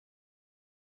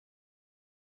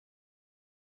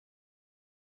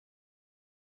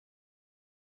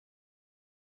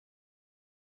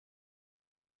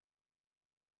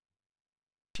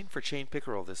Fishing for chain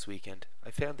pickerel this weekend, I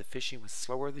found the fishing was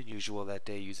slower than usual that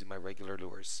day using my regular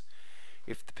lures.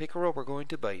 If the pickerel were going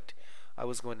to bite, I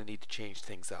was going to need to change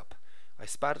things up. I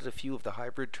spotted a few of the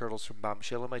hybrid turtles from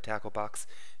Bombshell in my tackle box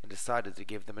and decided to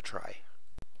give them a try.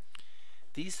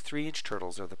 These 3-inch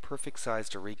turtles are the perfect size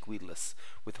to rake weedless,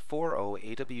 with a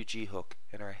 4.0 AWG hook,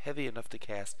 and are heavy enough to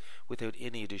cast without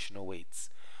any additional weights.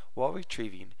 While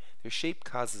retrieving, their shape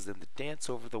causes them to dance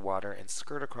over the water and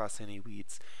skirt across any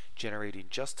weeds, generating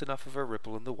just enough of a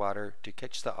ripple in the water to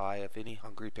catch the eye of any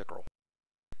hungry pickerel.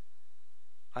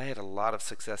 I had a lot of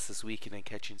success this weekend in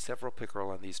catching several pickerel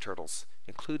on these turtles,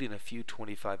 including a few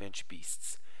 25-inch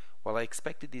beasts. While I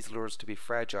expected these lures to be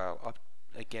fragile up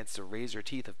against the razor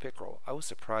teeth of pickerel, I was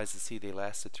surprised to see they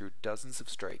lasted through dozens of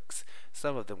strikes,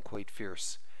 some of them quite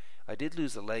fierce. I did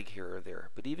lose a leg here or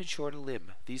there, but even short a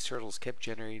limb, these turtles kept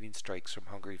generating strikes from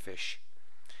hungry fish.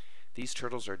 These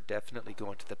turtles are definitely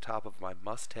going to the top of my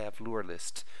must-have lure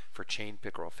list for chain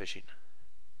pickerel fishing.